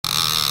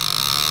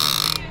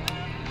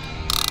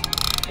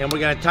and we're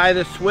going to tie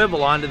this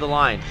swivel onto the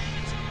line.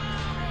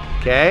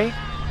 Okay?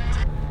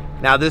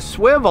 Now this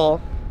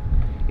swivel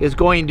is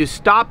going to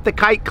stop the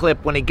kite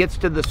clip when it gets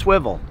to the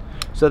swivel.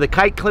 So the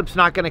kite clip's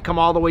not going to come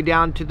all the way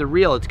down to the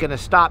reel. It's going to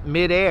stop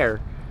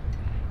mid-air,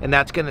 and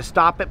that's going to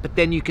stop it, but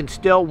then you can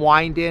still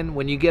wind in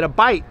when you get a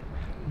bite.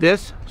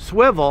 This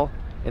swivel,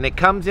 and it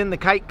comes in the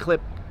kite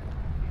clip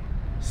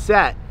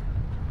set,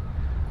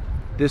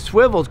 this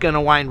swivel's going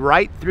to wind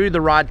right through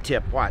the rod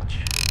tip. Watch.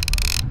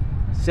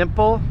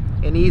 Simple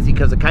and easy,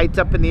 because the kite's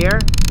up in the air,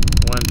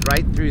 winds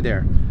right through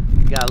there.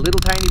 You got a little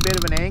tiny bit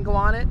of an angle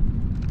on it,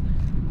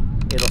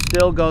 it'll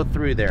still go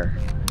through there.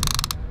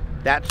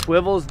 That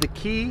swivel is the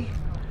key.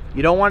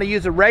 You don't want to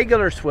use a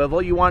regular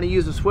swivel. You want to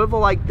use a swivel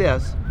like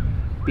this,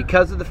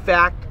 because of the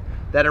fact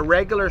that a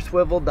regular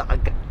swivel,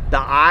 the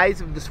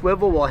eyes of the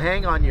swivel will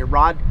hang on your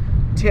rod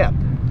tip.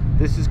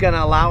 This is going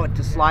to allow it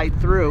to slide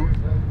through.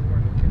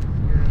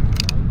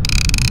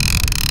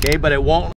 Okay, but it won't